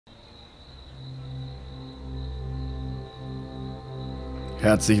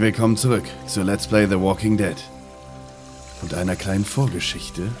Herzlich willkommen zurück zu Let's Play The Walking Dead. Und einer kleinen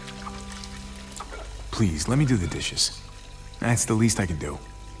Vorgeschichte. Please, let me do the dishes. That's the least I can do.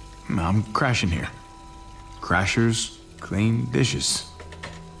 I'm crashing here. Crashers clean dishes.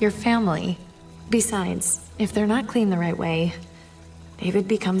 Your family. Besides, if they're not cleaned the right way, David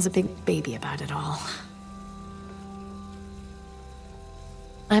becomes a big baby about it all.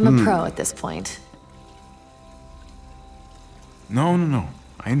 I'm a pro at this point. No.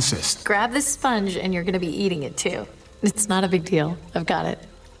 I insist. Grab this sponge and you're gonna be eating it too. It's not a big deal. I've got it.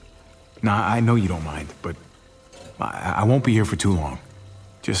 Nah, I know you don't mind, but I won't be here for too long.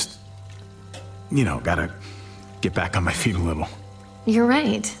 Just, gotta get back on my feet a little. You're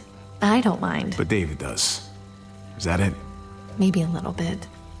right. I don't mind. But David does. Is that it? Maybe a little bit.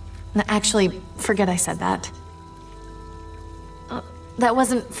 Actually, forget I said that. That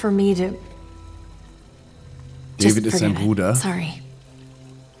wasn't for me to... David ist sein Bruder. Sorry.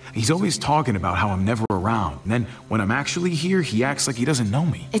 He's always talking about how I'm never around. And then when I'm actually here, he acts like he doesn't know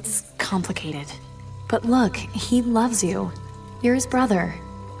me. It's complicated. But look, he loves you. You're his brother.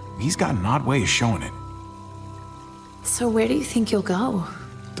 He's got an odd way of showing it. So where do you think you'll go?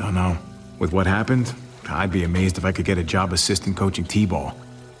 Don't know. With what happened, I'd be amazed if I could get a job assistant coaching T-ball.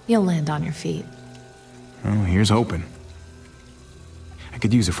 You'll land on your feet. Well, here's hoping. I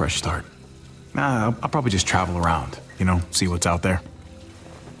could use a fresh start. I'll probably just travel around, see what's out there.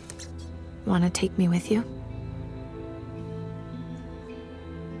 Want to take me with you?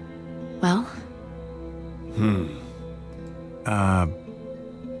 Well?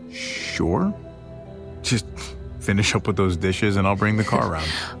 Sure. Just finish up with those dishes and I'll bring the car around.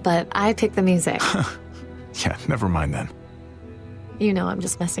 But I pick the music. Yeah, never mind then. You know I'm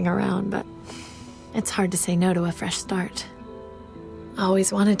just messing around, but it's hard to say no to a fresh start.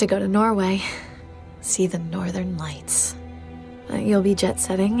 Always wanted to go to Norway, see the northern lights. You'll be jet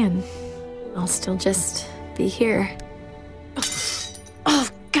setting and I'll still just be here. Oh,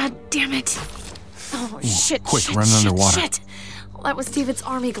 god damn it. Oh, shit, quick, shit, run shit, underwater. shit. Well, that was David's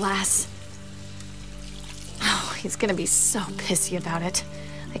army glass. Oh, he's gonna be so pissy about it.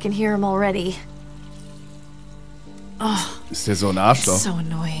 I can hear him already. Oh, ist der so ein Arschloch? so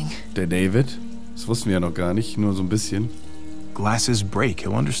annoying. Der David? Das wussten wir ja noch gar nicht, nur so ein bisschen. Glasses break,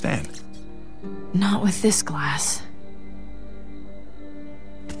 he'll understand. Not with this glass.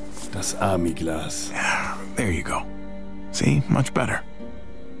 Das Army-Glas. There you go. See? Much better.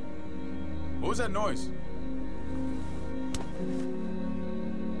 What was that noise?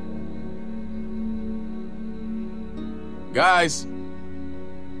 Guys!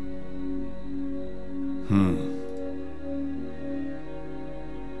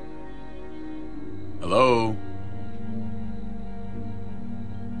 Hello?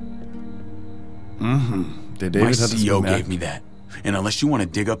 Der David My hat es CEO bemerkt. gave me that. And unless you want to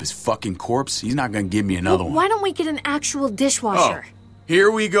dig up his fucking corpse, he's not gonna give me another one. Why don't we get an actual dishwasher? Oh,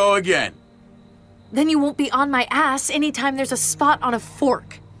 here we go again. Then you won't be on my ass anytime there's a spot on a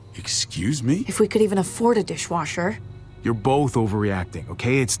fork. Excuse me? If we could even afford a dishwasher. You're both overreacting,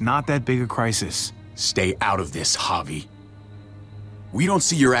 okay? It's not that big a crisis. Stay out of this, Javi. We don't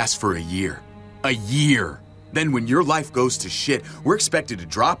see your ass for a year. A year. Then when your life goes to shit, we're expected to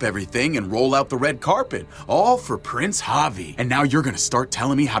drop everything and roll out the red carpet. All for Prince Javi. And now you're gonna start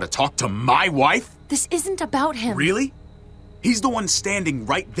telling me how to talk to my wife? This isn't about him. Really? He's the one standing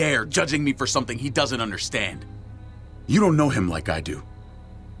right there, judging me for something he doesn't understand. You don't know him like I do.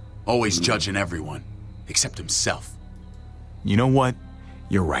 Always judging everyone, except himself. You know what?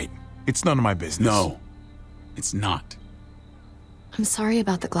 You're right. It's none of my business. No, it's not. I'm sorry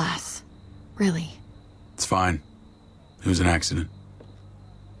about the glass. Really. It's fine. It was an accident.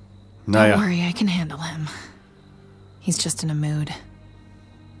 Naja. Don't worry, I can handle him. He's just in a mood.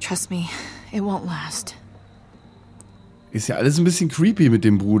 Trust me, it won't last. Ist ja alles ein bisschen creepy mit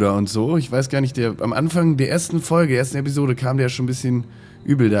dem Bruder und so. Ich weiß gar nicht, am Anfang der ersten Episode kam der schon ein bisschen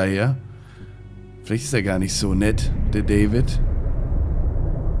übel daher. Vielleicht ist er gar nicht so nett, der David.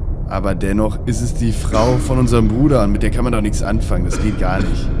 Aber dennoch ist es die Frau von unserem Bruder und mit der kann man doch nichts anfangen. Das geht gar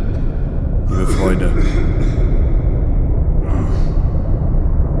nicht. Liebe Freunde.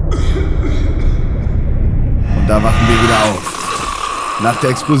 Und da wachen wir wieder auf. Nach der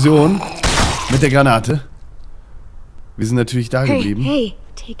Explosion mit der Granate. Wir sind natürlich da geblieben. Hey,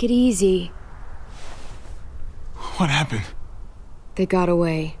 take it easy. What happened? They got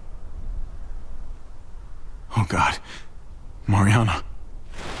away. Oh, God. Mariana.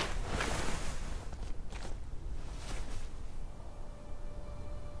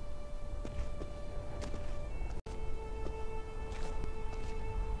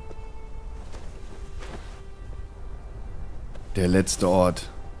 Der letzte Ort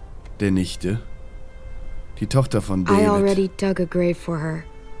der Nichte. Die Tochter von I David. already dug a grave for her.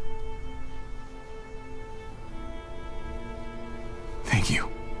 Thank you.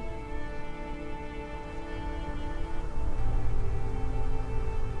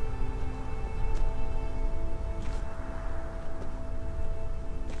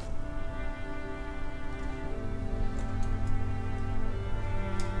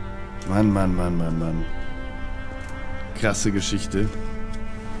 Mann. Krasse Geschichte.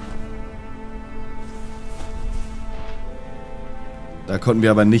 Da konnten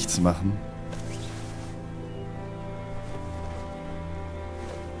wir aber nichts machen.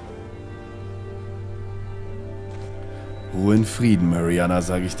 Ruhe in Frieden, Mariana,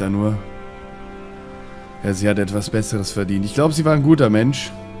 sage ich da nur. Ja, sie hat etwas Besseres verdient. Ich glaube, sie war ein guter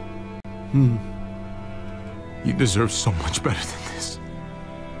Mensch. You deserve so much better than this.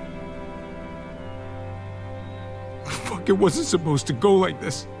 Fuck, it wasn't supposed to go like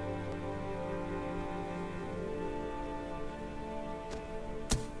this.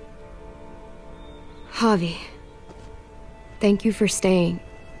 Javi, thank you for staying.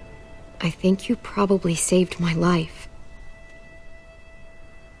 I think you probably saved my life.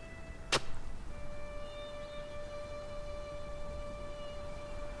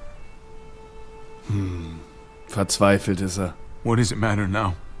 Verzweifelt ist er. What does it matter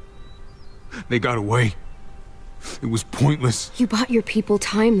now? They got away. It was pointless. You bought your people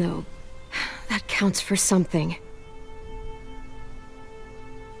time, though. That counts for something.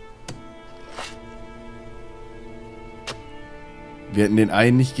 Wir hätten den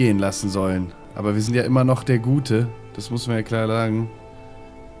einen nicht gehen lassen sollen. Aber wir sind ja immer noch der Gute. Das muss man ja klar sagen.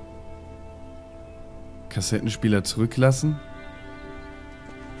 Kassettenspieler zurücklassen.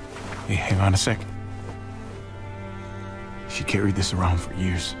 Hey, hang on a sec. She carried this around for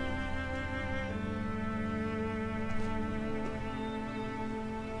years.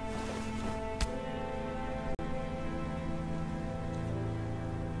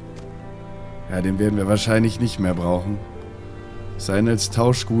 Ja, den werden wir wahrscheinlich nicht mehr brauchen. Sein als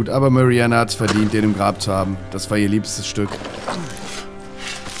Tauschgut, aber Mariana hat's verdient, den im Grab zu haben. Das war ihr liebstes Stück.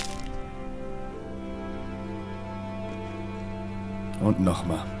 Und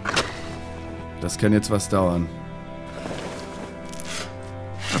nochmal. Das kann jetzt was dauern.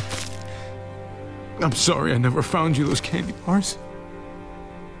 I'm sorry I never found you those candy bars.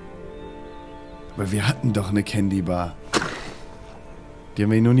 Aber wir hatten doch eine Candy Bar. Die haben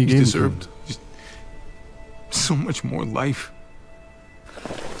wir ihm noch nie You geben deserved können. just so much more life.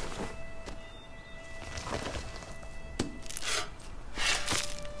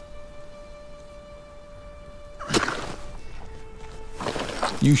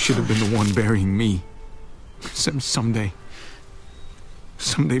 You should have been the one burying me. Someday.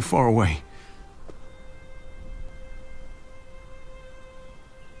 Someday far away.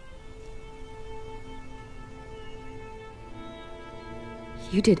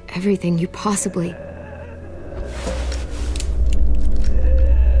 You did everything you possibly...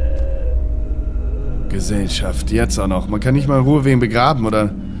 Gesellschaft, jetzt auch noch. Man kann nicht mal in Ruhe wen begraben oder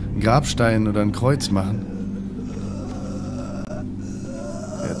einen Grabstein oder ein Kreuz machen.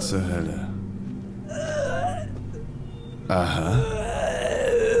 Wer zur Hölle? Aha.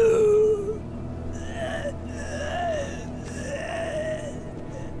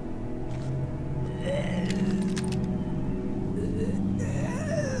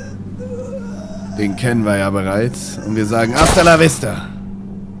 Den kennen wir ja bereits. Und wir sagen Hasta la vista.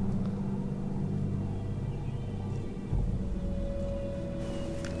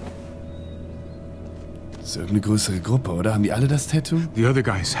 Das ist irgendeine größere Gruppe, oder? Haben die alle das Tattoo? The other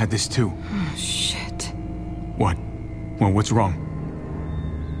guys had this too. Oh, shit. What? Well, what's wrong?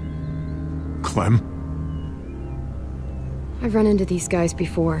 Clem? I've run into these guys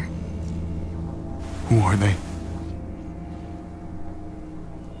before. Who are they?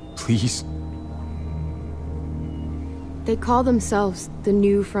 Please? They call themselves the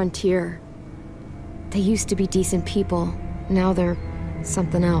New Frontier. They used to be decent people. Now they're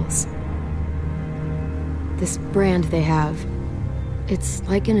something else. This brand they have, it's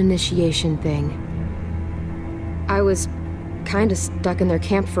like an initiation thing. I was kinda stuck in their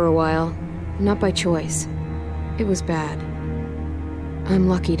camp for a while, not by choice. It was bad. I'm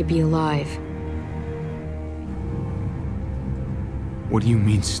lucky to be alive. What do you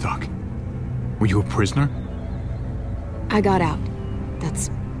mean stuck? Were you a prisoner? I got out. That's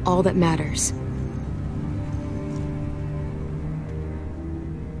all that matters.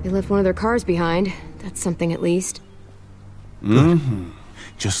 They left one of their cars behind. That's something at least. Mhm.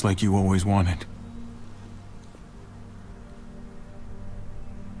 Just like you always wanted.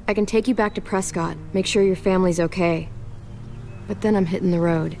 I can take you back to Prescott. Make sure your family's okay. but then I'm hitting the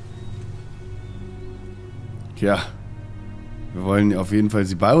road. Ja. Wir wollen auf jeden Fall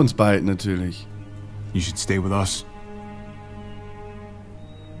sie bei uns behalten, natürlich. You should stay with us.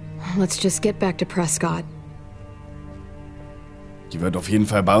 Let's just get back to Prescott. Die wird auf jeden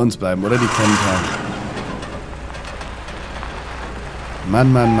Fall bei uns bleiben, oder? Die Kennenlernen.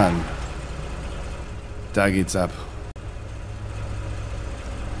 Mann, Mann, Mann. Da geht's ab.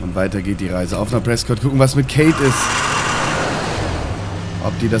 Und weiter geht die Reise. Auf nach Prescott, gucken, was mit Kate ist.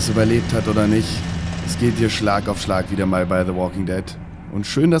 Ob die das überlebt hat oder nicht. Es geht hier Schlag auf Schlag wieder mal bei The Walking Dead. Und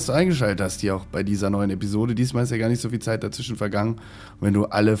schön, dass du eingeschaltet hast hier auch bei dieser neuen Episode. Diesmal ist ja gar nicht so viel Zeit dazwischen vergangen. Und wenn du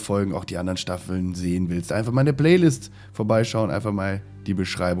alle Folgen, auch die anderen Staffeln sehen willst, einfach mal in der Playlist vorbeischauen, einfach mal die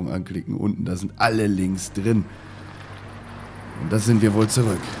Beschreibung anklicken. Unten, da sind alle Links drin. Und da sind wir wohl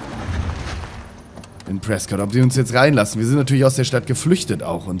zurück. In Prescott. Ob die uns jetzt reinlassen? Wir sind natürlich aus der Stadt geflüchtet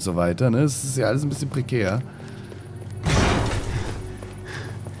auch und so weiter. Ne? Das ist ja alles ein bisschen prekär.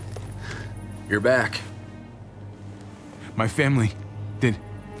 You're back. My family. Did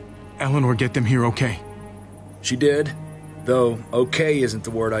Eleanor get them here okay? She did. Though, okay isn't the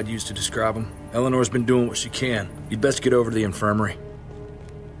word I'd use to describe them. Eleanor's been doing what she can. You'd best get over to the infirmary.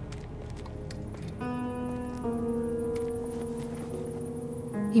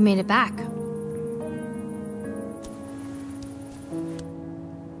 You made it back.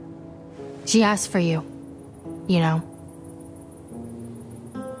 She asked for you. You know.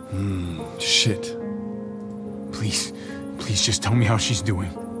 Shit. Please just tell me how she's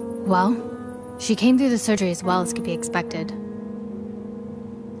doing. Well, she came through the surgery as well as could be expected.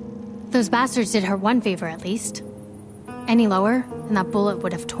 Those bastards did her one favor at least. Any lower, and that bullet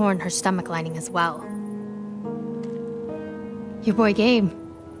would have torn her stomach lining as well. Your boy Gabe.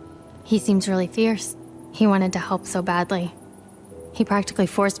 He seems really fierce. He wanted to help so badly. He practically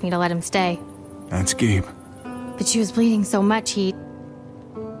forced me to let him stay. That's Gabe. But she was bleeding so much he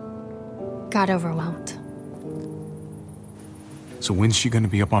got overwhelmed. So when's she gonna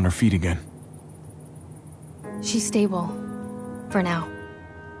be up on her feet again? She's stable. For now.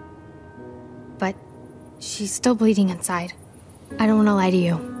 But she's still bleeding inside. I don't want to lie to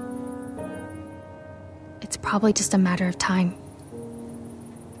you. It's probably just a matter of time.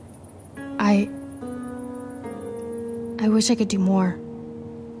 I wish I could do more.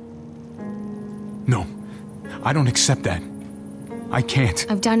 No, I don't accept that. I can't.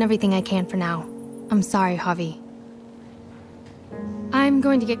 I've done everything I can for now. I'm sorry, Javi. I'm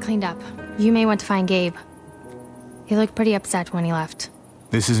going to get cleaned up. You may want to find Gabe. He looked pretty upset when he left.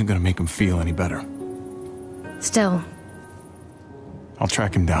 This isn't gonna make him feel any better. Still. I'll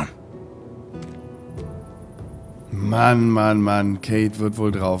track him down. Mann, Mann, Mann. Kate wird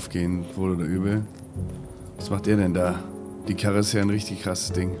wohl draufgehen. Wohl oder übel. Was macht ihr denn da? Die Karre ist ja ein richtig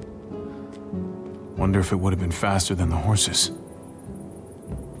krasses Ding. Wonder if it would have been faster than the horses.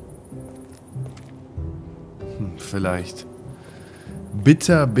 Vielleicht.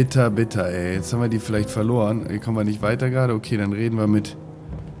 Bitter, bitter, bitter, ey. Jetzt haben wir die vielleicht verloren. Hier kommen wir nicht weiter gerade. Okay, dann reden wir mit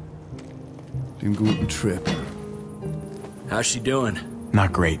dem guten Trip. How's she doing?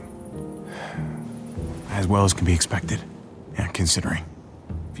 Not great. As well as can be expected. Yeah, considering.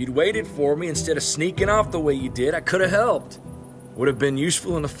 If you'd waited for me instead of sneaking off the way you did, I could have helped. Would have been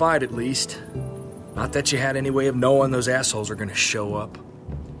useful in the fight at least. Not that you had any way of knowing those assholes are gonna show up.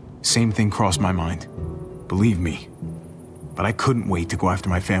 Same thing crossed my mind. Believe me. But I couldn't wait to go after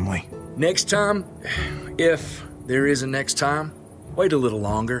my family. Next time, if there is a next time, wait a little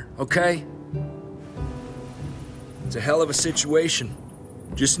longer, okay? It's a hell of a situation.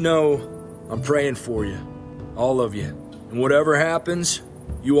 Just know I'm praying for you. All of you. And whatever happens,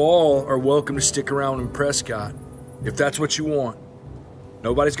 you all are welcome to stick around in Prescott. If that's what you want.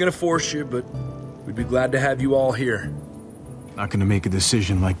 Nobody's gonna force you, but we'd be glad to have you all here. Not gonna make a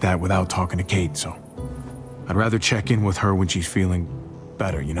decision like that without talking to Kate, so... I'd rather check in with her when she's feeling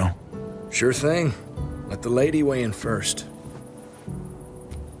better, you know? Sure thing. Let the lady weigh in first.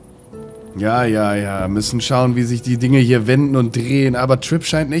 Ja. Müssen schauen, wie sich die Dinge hier wenden und drehen. Aber Trip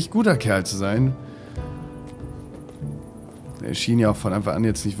scheint ein echt guter Kerl zu sein. Er schien ja auch von Anfang an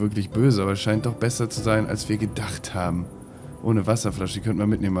jetzt nicht wirklich böse, aber scheint doch besser zu sein, als wir gedacht haben. Ohne Wasserflasche, die könnten wir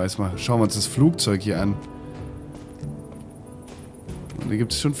mitnehmen. Erstmal schauen wir uns das Flugzeug hier an. Und da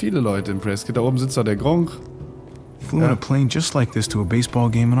gibt es schon viele Leute in Prescott. Da oben sitzt doch der Gronk. Flew in a plane just like this to a baseball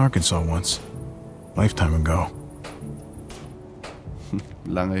game in Arkansas once. Lifetime ago.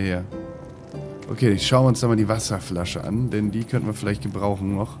 Lange her. Okay, schauen wir uns da mal die Wasserflasche an, denn die könnten wir vielleicht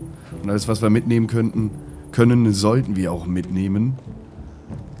gebrauchen noch. Und alles, was wir mitnehmen können, sollten wir auch mitnehmen.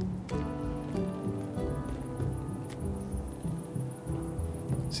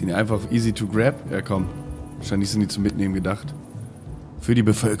 Sind die einfach easy to grab? Ja, komm. Wahrscheinlich sind die zum Mitnehmen gedacht. für die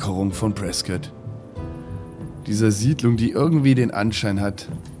Bevölkerung von Prescott. Dieser Siedlung, die irgendwie den Anschein hat,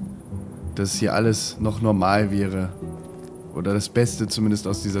 dass hier alles noch normal wäre. Oder das Beste zumindest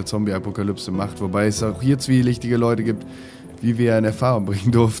aus dieser Zombie-Apokalypse macht. Wobei es auch hier zwielichtige Leute gibt, wie wir ja in Erfahrung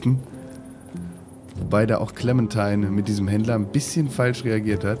bringen durften. Wobei da auch Clementine mit diesem Händler ein bisschen falsch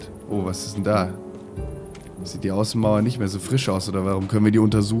reagiert hat. Oh, was ist denn da? Sieht die Außenmauer nicht mehr so frisch aus, oder warum können wir die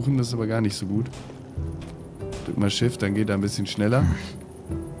untersuchen? Das ist aber gar nicht so gut. Drück mal Shift, dann geht er ein bisschen schneller.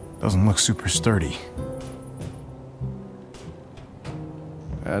 Doesn't look super sturdy.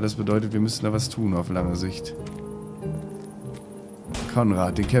 Ja, das bedeutet, wir müssen da was tun auf lange Sicht.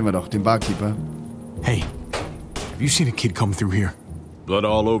 Konrad, den kennen wir doch, den Barkeeper. Hey, have you seen a kid come through here? Blood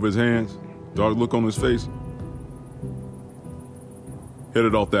all over his hands? Dark look on his face?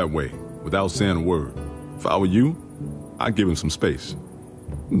 Headed off that way, without saying a word. If I were you, I'd give him some space.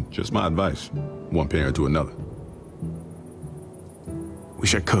 Just my advice. One parent to another.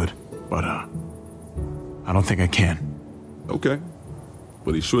 Wish I could, but, I don't think I can. Okay.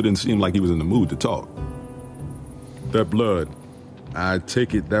 But he sure didn't seem like he was in the mood to talk. That blood, I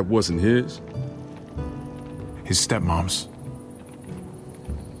take it that wasn't his? His stepmom's.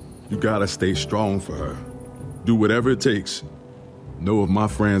 You gotta stay strong for her. Do whatever it takes. Know if my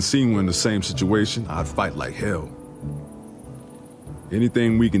Francine were in the same situation, I'd fight like hell.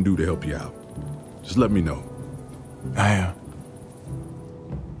 Anything we can do to help you out, just let me know. I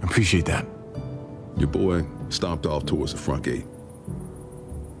appreciate that. Your boy stomped off towards the front gate.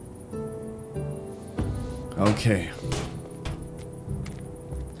 Okay.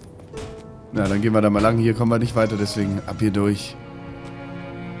 Na, dann gehen wir da mal lang. Hier kommen wir nicht weiter, deswegen ab hier durch.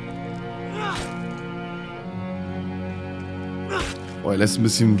 Oh, er lässt ein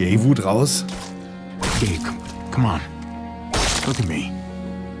bisschen Wut raus. Gabe, come on. Look at me.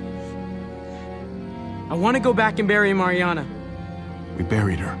 I want to go back and bury Mariana. We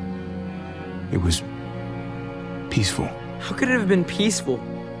buried her. It was peaceful. How could it have been peaceful?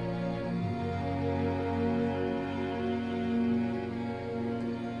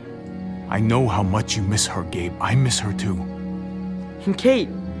 I know how much you miss her, Gabe. I miss her too. And Kate,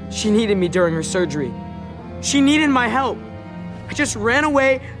 she needed me during her surgery. She needed my help. I just ran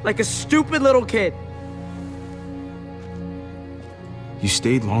away like a stupid little kid. You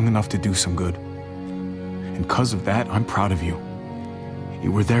stayed long enough to do some good. And because of that, I'm proud of you.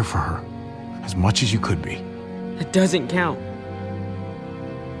 You were there for her, as much as you could be. It doesn't count.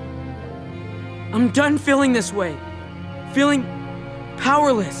 I'm done feeling this way. Feeling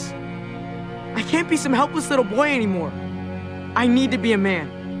powerless. I can't be some helpless little boy anymore. I need to be a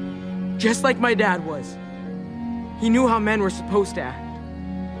man. Just like my dad was. He knew how men were supposed to act.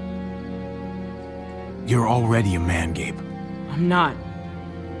 You're already a man, Gabe. I'm not.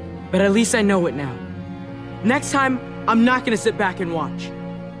 But at least I know it now. Next time, I'm not gonna sit back and watch.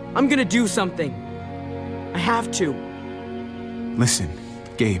 I'm gonna do something. I have to. Listen,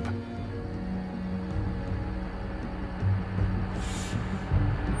 Gabe.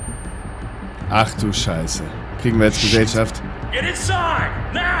 Ach du Scheiße. Kriegen wir jetzt Gesellschaft? Get inside,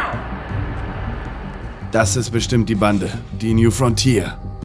 now! Das ist bestimmt die Bande. Die New Frontier.